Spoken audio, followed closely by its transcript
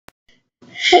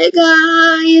Hey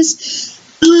guys,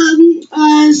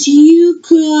 as you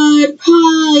could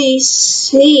probably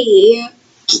see,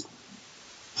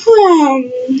 where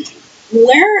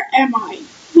am I?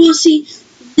 Well, see,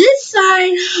 this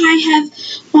side I have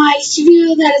my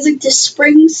studio that is like the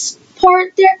springs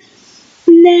part there,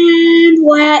 and then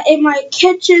in my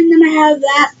kitchen, then I have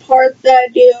that part that I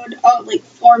do like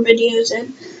 4 videos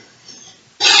in.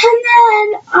 And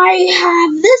then I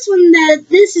have this one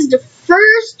this is the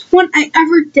first one I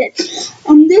ever did.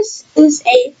 And this is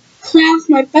a class,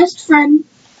 my best friend,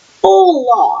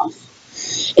 Olaf.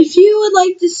 If you would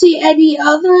like to see any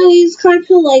other of these kind of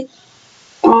like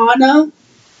Anna,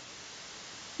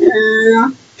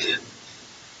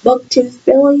 Booktooth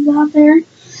Billy out there,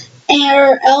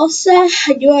 and Elsa,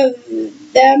 I do have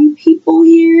them people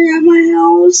here at my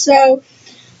house, so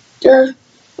they're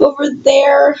over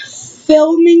there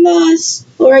filming us,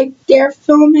 right there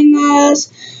filming us.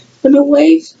 I'm gonna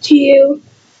wave to you.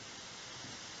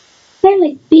 They're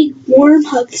like big warm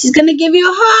hugs. He's gonna give you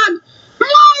a hug.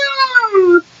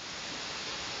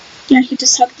 Yeah, he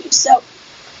just hugged you. So,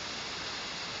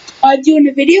 doing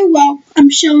a video. Well, I'm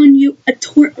showing you a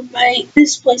tour of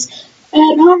this place, and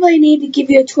I don't really need to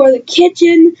give you a tour of the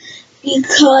kitchen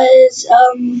because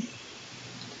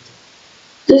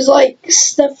there's like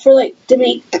stuff for like to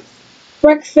make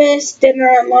breakfast, dinner,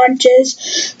 and lunches.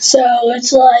 So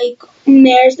it's like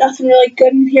there's nothing really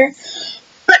good in here.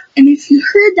 And if you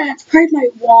heard that, it's probably my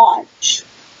watch.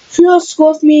 If you're at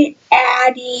school with me,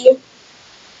 Addie,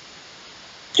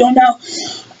 don't know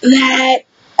that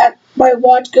my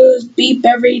watch goes beep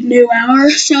every new hour.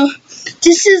 So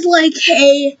this is like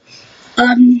a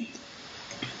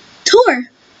tour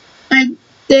I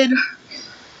did.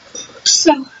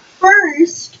 So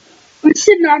first, we're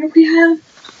sitting on. We have.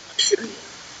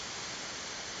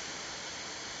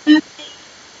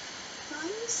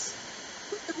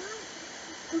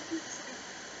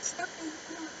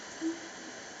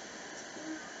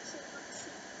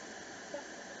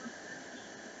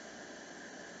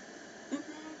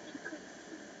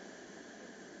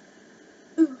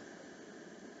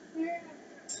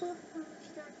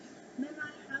 Then I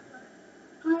have a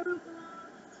hieroglyph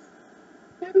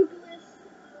of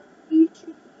ancient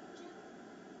Egypt,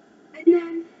 and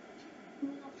then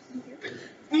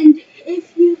and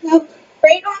if you go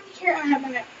right on here, I have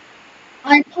my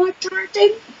iPod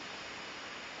charging,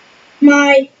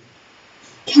 my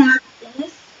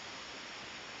cactus,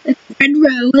 the red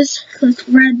rose, because it's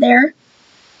red there.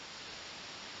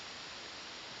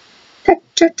 Touch,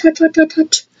 touch, touch, touch, touch,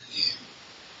 touch.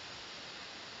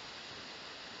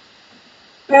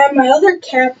 And my other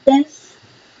cactus.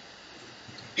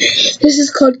 This is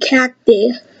called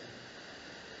cacti.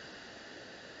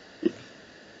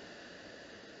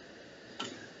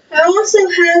 I also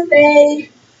have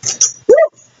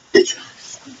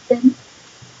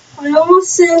I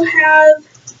also have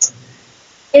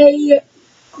a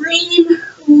green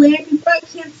lamp. You probably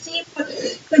can't see it, but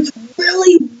it's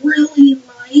really, really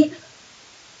light.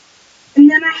 And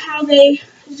then I have a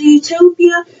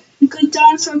Zootopia Good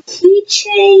Dinosaur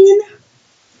keychain.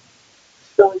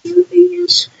 So you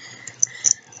these.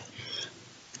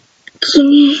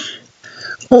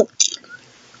 Oh.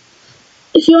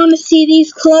 If you want to see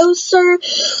these closer,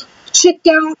 check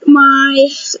out my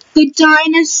Good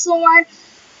Dinosaur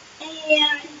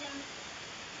and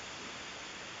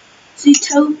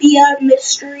Zootopia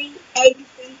Mystery Egg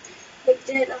thing I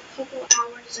did a couple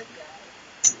hours ago.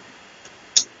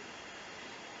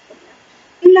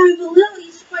 And I have a little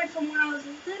Easter egg from when I was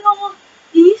little.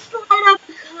 The Easter light up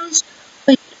because,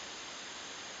 like,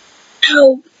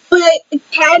 but it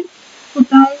can, the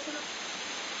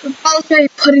bells are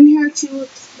put in here too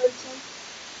expensive.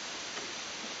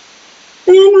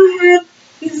 Then I have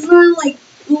these little, like,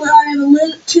 I have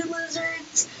 2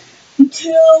 lizards and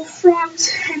 2 frogs,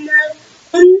 and there's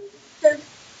one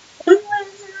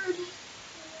lizard,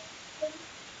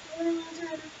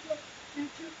 and 2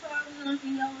 frogs, and like a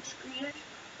yellow screenish.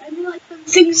 I do like them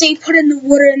things they put in the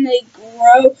water and they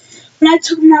grow. But I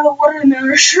took them out of the water and they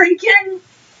were shrinking.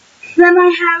 Then I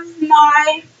have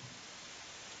my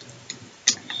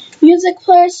music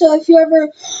player, so if you ever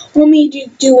want me to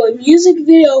do a music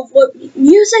video of what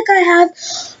music I have,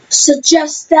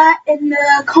 suggest that in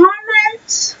the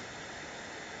comments.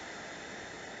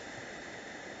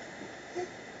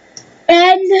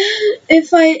 And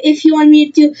if you want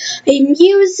me to do a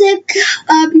music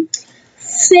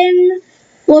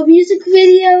music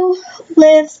video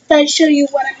with I show you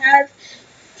what I have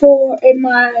for in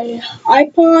my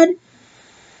iPod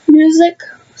music.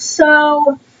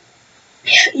 So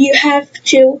you have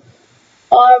to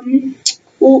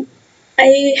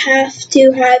I have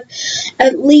to have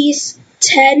at least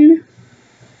 10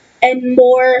 and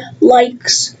more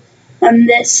likes on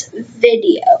this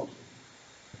video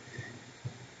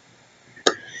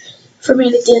for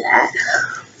me to do that.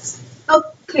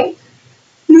 Okay,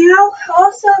 now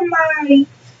also my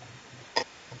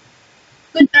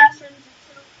good bathrooms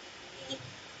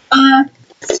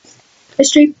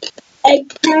mystery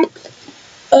egg pack.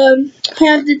 I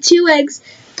have the 2 eggs.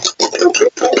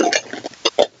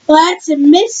 Well, that's a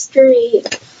mystery.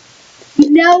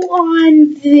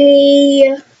 On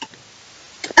the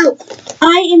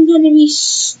I am going to be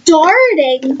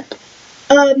starting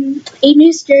a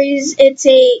new series. It's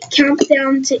a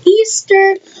countdown to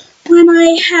Easter when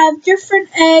I have different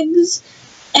eggs,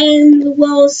 and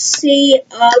we'll see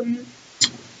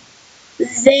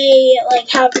they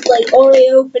have already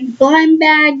opened blind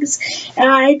bags,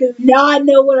 and I do not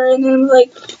know what are in them.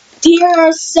 Here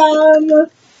are some,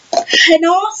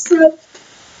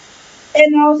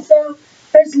 and also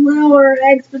there's littler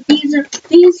eggs, but these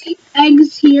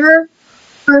eggs here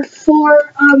are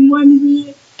for when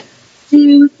we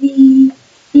do the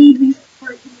day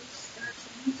before Easter. So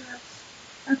these are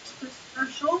extra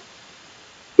special.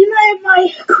 Then I have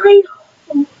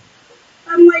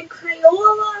my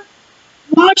Crayola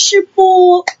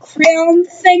washable crayon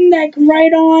thing that I can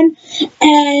write on,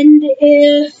 and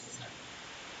if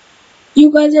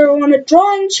you guys ever want a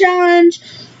drawing challenge,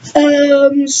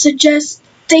 suggest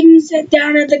things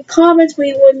down in the comments where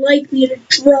you would like me to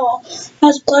draw.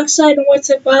 That's black side and white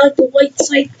side, but I like the white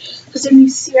side because then you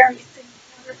see everything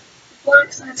better. The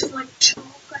black side is like chalk,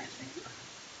 I think.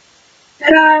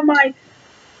 And I have my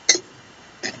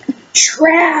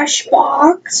trash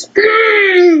box.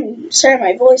 Sorry,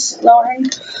 my voice is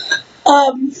lowering.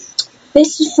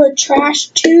 This is for Trash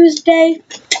Tuesday.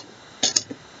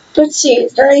 Let's see,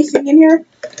 is there anything in here?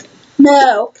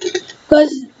 No,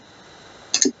 because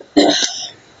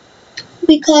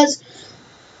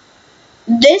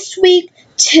this week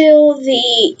till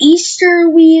the Easter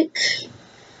week,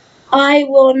 I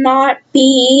will not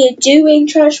be doing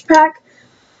Trash Pack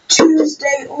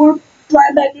Tuesday or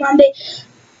Blind Bag Monday.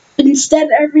 Instead,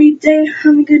 every day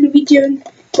I'm going to be doing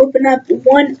open up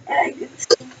 1 egg and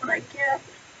see what I get.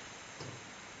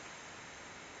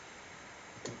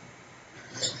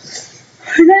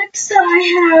 Next, I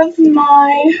have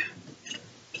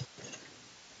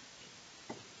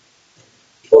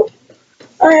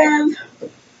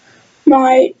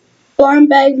my Blind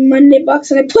Bag Monday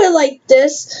box, and I put it like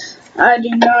this. I do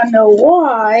not know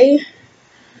why,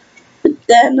 but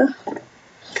then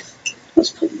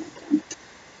let's put it down.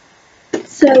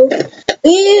 So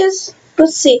these,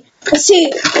 let's see,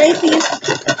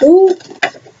 ooh,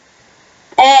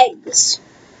 eggs.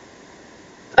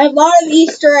 I have a lot of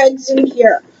Easter eggs in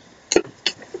here.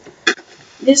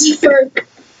 This is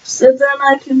so then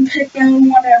I can pick out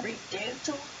one every day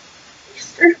until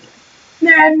Easter.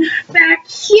 Then back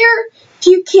here, if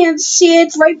you can't see it,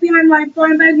 it's right behind my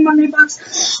Blind Bag Monday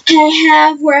box.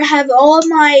 I have all of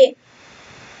my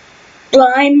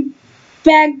blind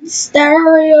bags that are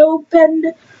already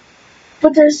opened,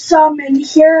 but there's some in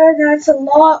here. That's a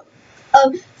lot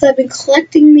of. So I've been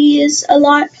collecting these a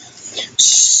lot.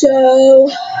 So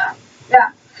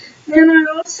yeah. Then I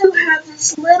also have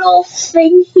this little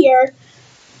thing here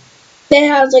that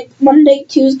has Monday,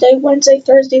 Tuesday, Wednesday,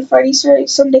 Thursday, Friday, Saturday,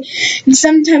 Sunday, and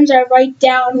sometimes I write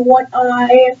down what I'm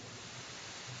going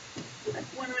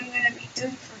to be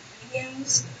doing for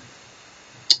videos.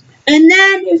 And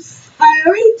then if I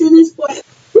already did this one,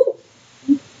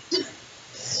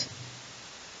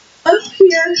 up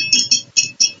here,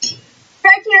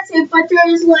 I can't see it, but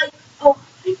there's oh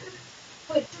my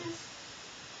god, wait,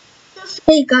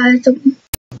 hey guys,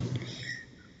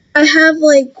 I have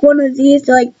one of these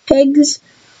pigs.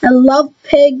 I love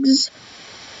pigs.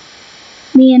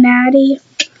 Me and Addie.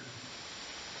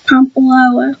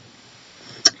 Pampaloa.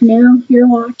 I know you're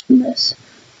watching this.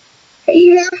 Right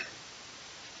here.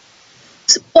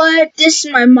 But this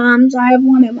is my mom's. I have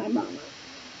one at my mom's.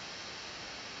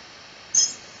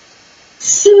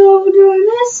 So do I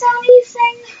miss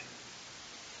anything?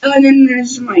 Oh, and then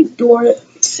there's my door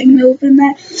thing to open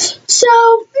that. So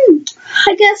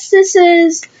I guess this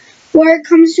is where it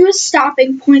comes to a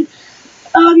stopping point.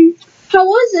 How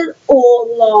was it,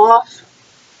 Olaf?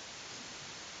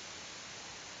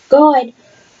 God,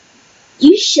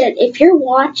 you should, if you're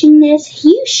watching this,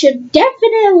 you should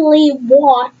definitely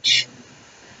watch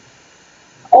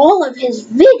all of his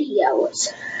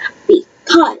videos,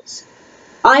 because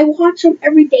I watch them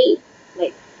every day.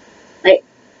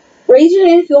 Raise your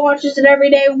hand if you watch it every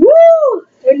day. Woo!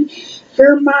 And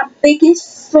you're my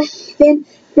biggest fan.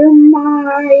 You're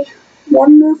my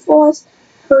wonderfulest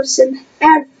person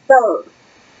ever.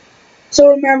 So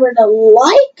remember to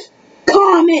like,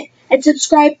 comment, and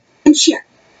subscribe, and share.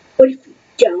 But if you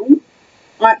don't,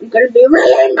 I'm going to be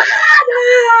really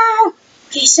mad.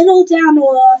 Okay, settle down,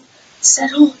 Olaf.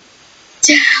 Settle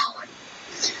down.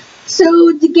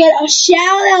 So to get a shout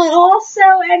out also,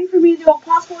 and for me to do a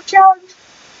possible challenge,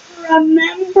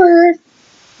 remember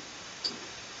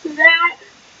that.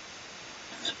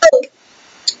 Oh,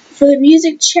 for the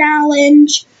music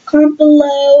challenge, comment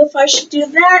below if I should do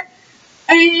that.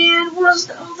 And what was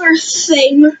the other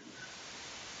thing?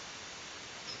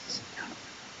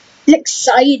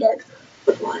 Excited.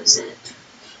 What was it?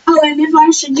 Oh, and if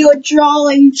I should do a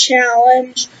drawing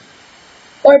challenge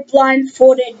or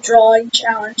blindfolded drawing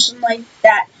challenge, something like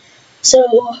that.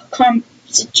 So,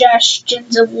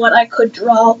 suggestions of what I could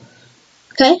draw.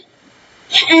 Okay?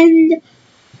 And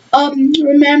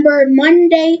remember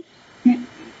Monday,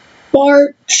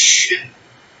 March.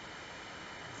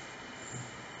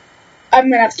 I'm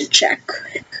gonna have to check.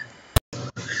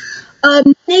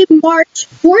 Monday, March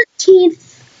 14th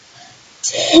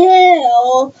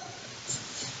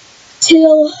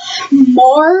till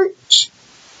March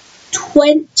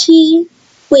 20.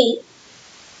 Wait,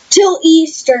 till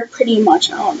Easter, pretty much.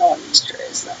 I don't know what Easter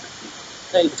is, though.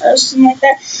 Or something like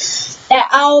that. That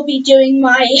I'll be doing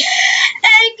my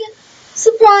egg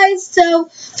surprise. So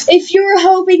if you were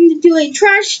hoping to do a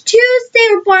Trash Tuesday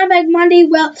or Blind Bag Monday,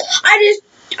 well,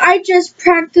 I just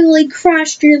practically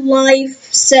crashed your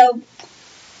life. So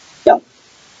don't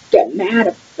get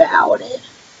mad about it.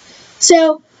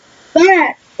 So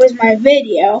that was my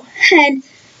video. And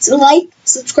so like,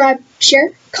 subscribe,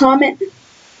 share, comment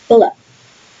below.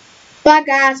 Bye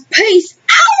guys. Peace.